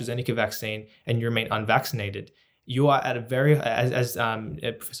want the AstraZeneca vaccine and you remain unvaccinated, you are at a very, as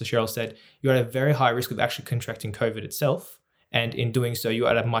Professor Cheryl said, you're at a very high risk of actually contracting COVID itself, and in doing so, you're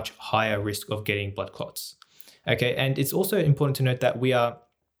at a much higher risk of getting blood clots. Okay, and it's also important to note that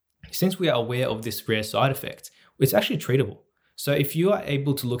since we are aware of this rare side effect, it's actually treatable. So if you are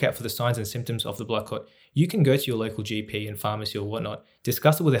able to look out for the signs and symptoms of the blood clot, you can go to your local GP and pharmacy or whatnot,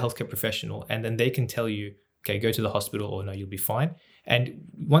 discuss it with a healthcare professional, and then they can tell you, okay, go to the hospital, or no, you'll be fine. And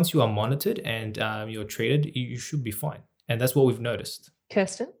once you are monitored and you're treated, you should be fine. And that's what we've noticed.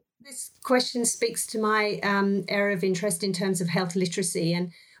 Kirsten? This question speaks to my area of interest in terms of health literacy.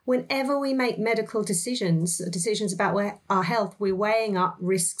 And whenever we make medical decisions about our health, we're weighing up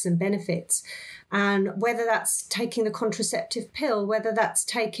risks and benefits. And whether that's taking the contraceptive pill, whether that's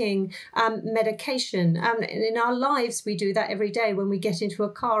taking medication. In our lives, we do that every day when we get into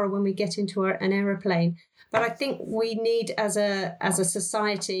a car or when we get into an aeroplane. But I think we need, as a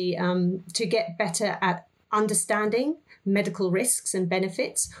society, to get better at understanding medical risks and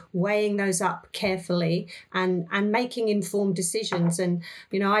benefits, weighing those up carefully, and making informed decisions. And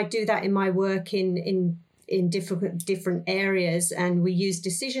I do that in my work in different areas, and we use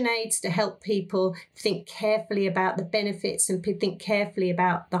decision aids to help people think carefully about the benefits and think carefully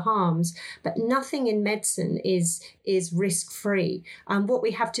about the harms. But nothing in medicine is risk-free. What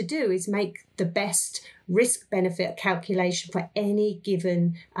we have to do is make the best risk-benefit calculation for any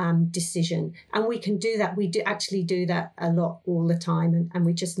given decision. And we can do that. We do actually do that a lot all the time, and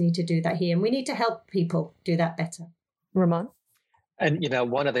we just need to do that here. And we need to help people do that better. Ramon? And,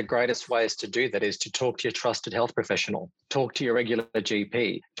 one of the greatest ways to do that is to talk to your trusted health professional, talk to your regular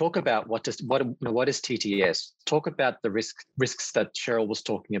GP, talk about what is TTS, talk about the risks that Cheryl was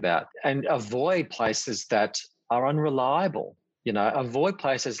talking about, and avoid places that are unreliable. Avoid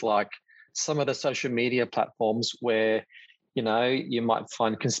places like some of the social media platforms where You might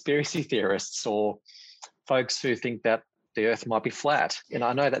find conspiracy theorists or folks who think that the earth might be flat.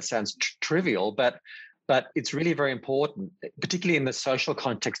 I know that sounds trivial, but it's really very important, particularly in the social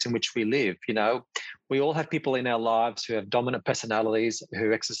context in which we live. We all have people in our lives who have dominant personalities,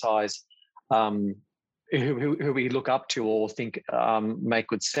 who exercise, who we look up to or think make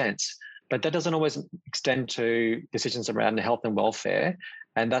good sense. But that doesn't always extend to decisions around health and welfare.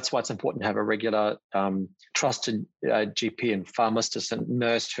 And that's why it's important to have a regular trusted GP and pharmacist and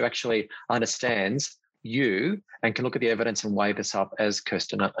nurse who actually understands you and can look at the evidence and weigh this up, as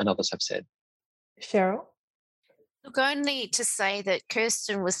Kirsten and others have said. Cheryl? Look, only to say that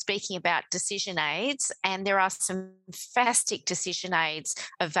Kirsten was speaking about decision aids, and there are some fantastic decision aids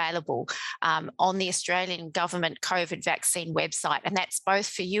available on the Australian government COVID vaccine website. And that's both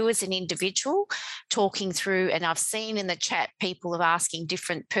for you as an individual talking through, and I've seen in the chat people are asking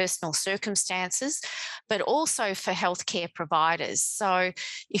different personal circumstances, but also for healthcare providers. So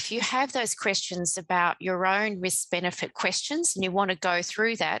if you have those questions about your own risk-benefit questions and you want to go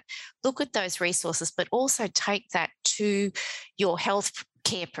through that, look at those resources, but also take that to your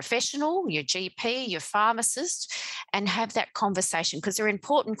healthcare professional, your GP, your pharmacist, and have that conversation, because they're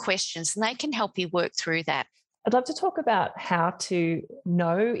important questions and they can help you work through that. I'd love to talk about how to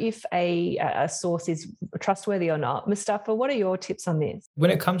know if a source is trustworthy or not. Mustafa, what are your tips on this? When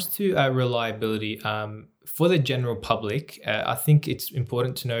it comes to reliability, for the general public, I think it's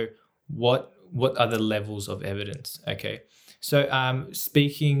important to know what are the levels of evidence, okay? So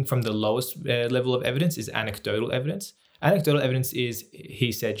speaking from the lowest level of evidence is anecdotal evidence. Anecdotal evidence is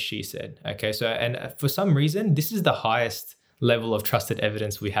he said, she said. Okay, so and for some reason, this is the highest level of trusted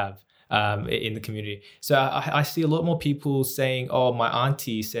evidence we have in the community. So I see a lot more people saying, oh, my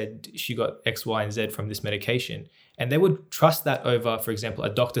auntie said she got X, Y, and Z from this medication. And they would trust that over, for example, a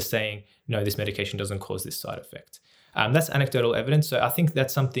doctor saying, no, this medication doesn't cause this side effect. That's anecdotal evidence. So I think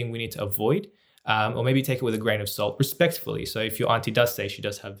that's something we need to avoid. Or maybe take it with a grain of salt, respectfully. So if your auntie does say she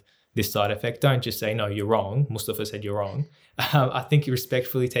does have this side effect, don't just say, no, you're wrong. Mustafa said you're wrong. I think you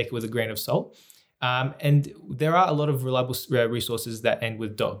respectfully take it with a grain of salt. And there are a lot of reliable resources that end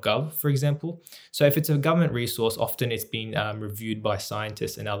with .gov, for example. So if it's a government resource, often it's been reviewed by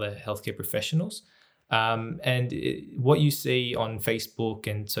scientists and other healthcare professionals. What you see on Facebook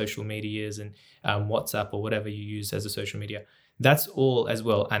and social medias and WhatsApp or whatever you use as a social media, that's all as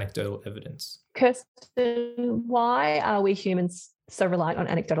well anecdotal evidence. Kirsten, why are we humans so reliant on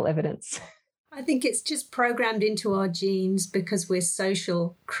anecdotal evidence? I think it's just programmed into our genes because we're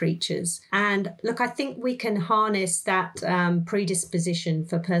social creatures. And look, I think we can harness that predisposition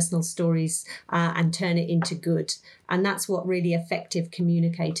for personal stories and turn it into good. And that's what really effective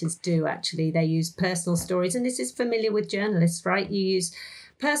communicators do, actually. They use personal stories. And this is familiar with journalists, right? You use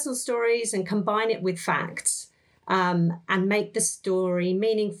personal stories and combine it with facts. And make the story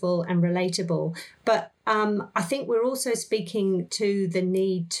meaningful and relatable. But I think we're also speaking to the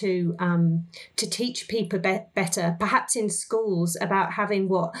need to teach people better, perhaps in schools, about having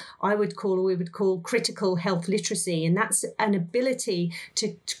what we would call critical health literacy. And that's an ability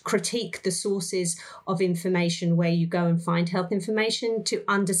to critique the sources of information where you go and find health information, to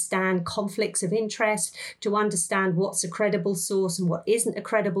understand conflicts of interest, to understand what's a credible source and what isn't a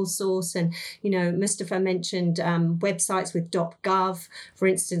credible source. And, Mustafa mentioned websites with .gov. For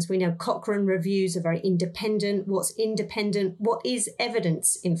instance, we know Cochrane reviews are very independent. What's independent? What is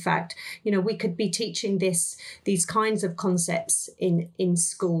evidence, in fact? We could be teaching these kinds of concepts in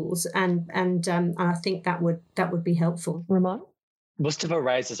schools, and I think that would be helpful. Ramon? Mustafa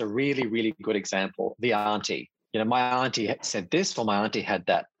raises a really, really good example, the auntie. My auntie said this or my auntie had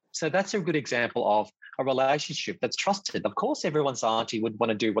that. So that's a good example of a relationship that's trusted. Of course, everyone's auntie would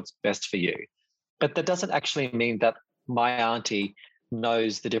want to do what's best for you, but that doesn't actually mean that my auntie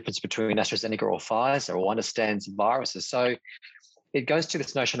knows the difference between AstraZeneca or Pfizer or understands viruses. So it goes to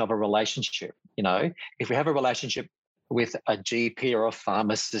this notion of a relationship. If we have a relationship with a GP or a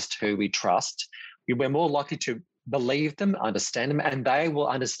pharmacist who we trust, we're more likely to believe them, understand them, and they will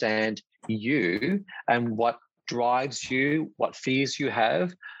understand you and what drives you, what fears you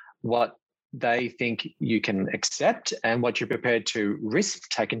have, what they think you can accept, and what you're prepared to risk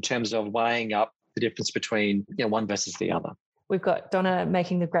take in terms of weighing up the difference between one versus the other. We've got Donna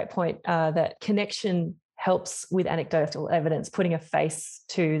making the great point that connection helps with anecdotal evidence. Putting a face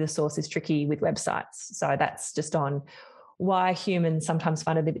to the source is tricky with websites. So that's just on why humans sometimes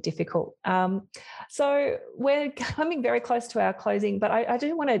find it a bit difficult. So we're coming very close to our closing, but I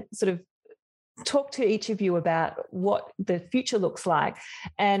do want to sort of talk to each of you about what the future looks like.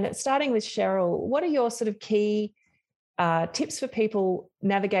 And starting with Cheryl, what are your sort of key tips for people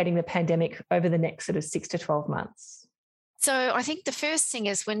navigating the pandemic over the next sort of 6 to 12 months? So I think the first thing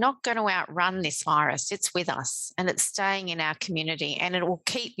is we're not going to outrun this virus. It's with us and it's staying in our community and it will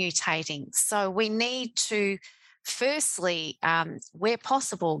keep mutating. So we need to, firstly, where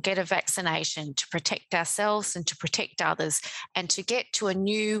possible, get a vaccination to protect ourselves and to protect others and to get to a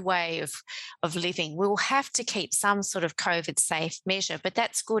new way of living. We will have to keep some sort of COVID safe measure, but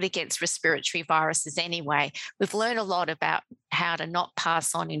that's good against respiratory viruses anyway. We've learned a lot about how to not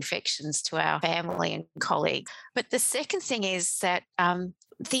pass on infections to our family and colleagues. But the second thing is that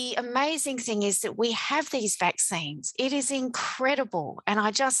the amazing thing is that we have these vaccines. It is incredible. And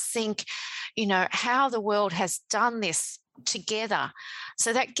I just think, how the world has done this together.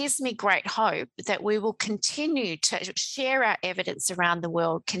 So that gives me great hope that we will continue to share our evidence around the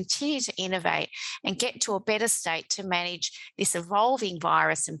world, continue to innovate and get to a better state to manage this evolving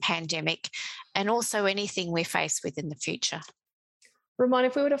virus and pandemic and also anything we face with in the future. Ramon,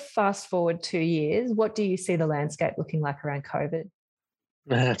 if we were to fast forward 2 years, what do you see the landscape looking like around COVID?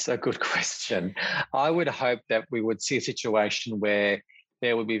 That's a good question. I would hope that we would see a situation where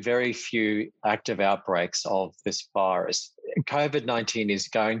there would be very few active outbreaks of this virus. COVID-19 is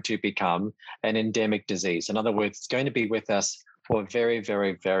going to become an endemic disease. In other words, it's going to be with us for a very,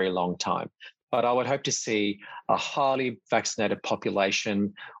 very, very long time. But I would hope to see a highly vaccinated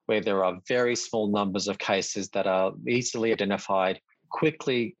population where there are very small numbers of cases that are easily identified,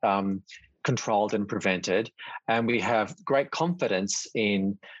 quickly controlled and prevented. And we have great confidence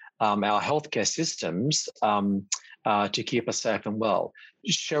in our healthcare systems to keep us safe and well.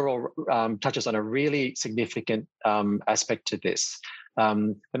 Cheryl touches on a really significant aspect to this.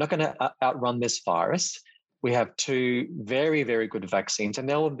 We're not going to outrun this virus. We have 2 very, very good vaccines, and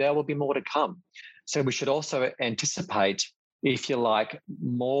there will be more to come. So we should also anticipate, if you like,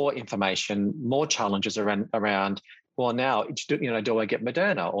 more information, more challenges around. Well, now, do I get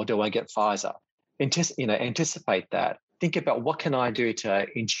Moderna or do I get Pfizer? Anticipate that. Think about what can I do to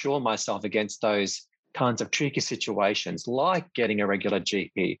insure myself against those kinds of tricky situations, like getting a regular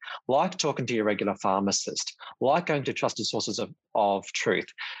GP, like talking to your regular pharmacist, like going to trusted sources of truth.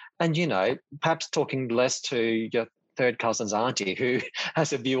 And, perhaps talking less to your third cousin's auntie who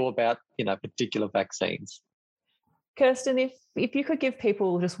has a view about, particular vaccines. Kirsten, if you could give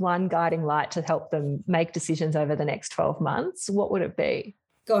people just one guiding light to help them make decisions over the next 12 months, what would it be?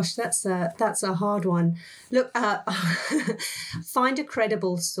 Gosh, that's a hard one. Look, find a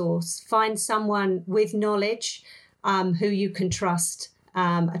credible source. Find someone with knowledge who you can trust,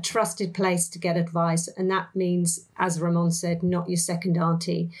 a trusted place to get advice. And that means, as Ramon said, not your second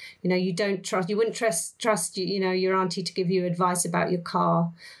auntie. You wouldn't trust your auntie to give you advice about your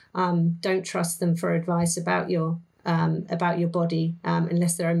car. Don't trust them for advice about your body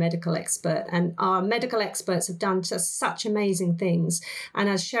unless they're a medical expert. And our medical experts have done just such amazing things. And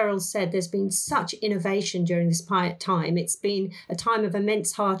as Cheryl said, there's been such innovation during this time. It's been a time of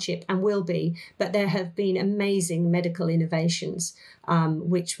immense hardship and will be, but there have been amazing medical innovations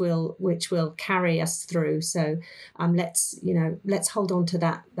which will carry us through. So let's hold on to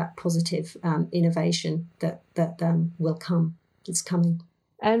that positive innovation that will come. It's coming.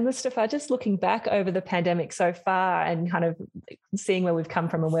 And Mustafa, just looking back over the pandemic so far and kind of seeing where we've come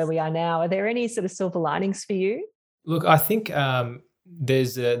from and where we are now, are there any sort of silver linings for you? Look, I think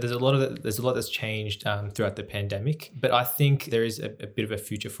there's a lot that's changed throughout the pandemic, but I think there is a bit of a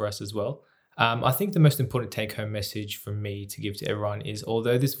future for us as well. I think the most important take-home message from me to give to everyone is,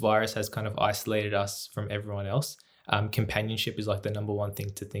 although this virus has kind of isolated us from everyone else, companionship is like the number one thing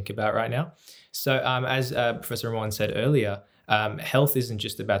to think about right now. So as Professor Ramon said earlier, health isn't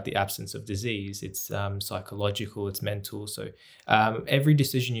just about the absence of disease. It's psychological, it's mental. So every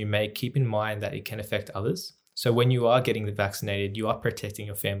decision you make, keep in mind that it can affect others. So when you are getting vaccinated, you are protecting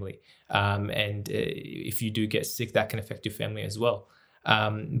your family. And if you do get sick, that can affect your family as well.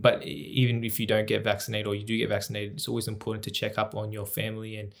 But even if you don't get vaccinated or you do get vaccinated, it's always important to check up on your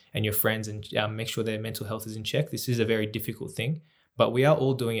family and your friends and make sure their mental health is in check. This is a very difficult thing, but we are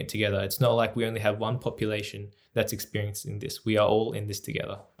all doing it together. It's not like we only have one population that's experiencing this. We are all in this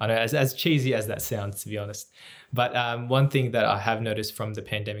together. I know, as cheesy as that sounds, to be honest. But one thing that I have noticed from the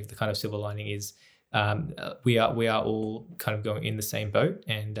pandemic, the kind of silver lining is we are all kind of going in the same boat,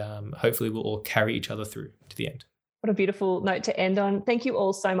 and hopefully we'll all carry each other through to the end. What a beautiful note to end on. Thank you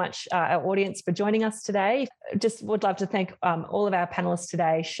all so much, our audience, for joining us today. Just would love to thank all of our panelists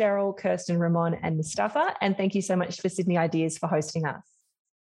today, Cheryl, Kirsten, Ramon and Mustafa. And thank you so much for Sydney Ideas for hosting us.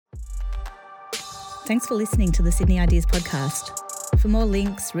 Thanks for listening to the Sydney Ideas podcast. For more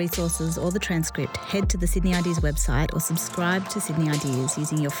links, resources or the transcript, head to the Sydney Ideas website or subscribe to Sydney Ideas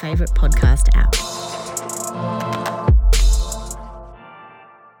using your favourite podcast app.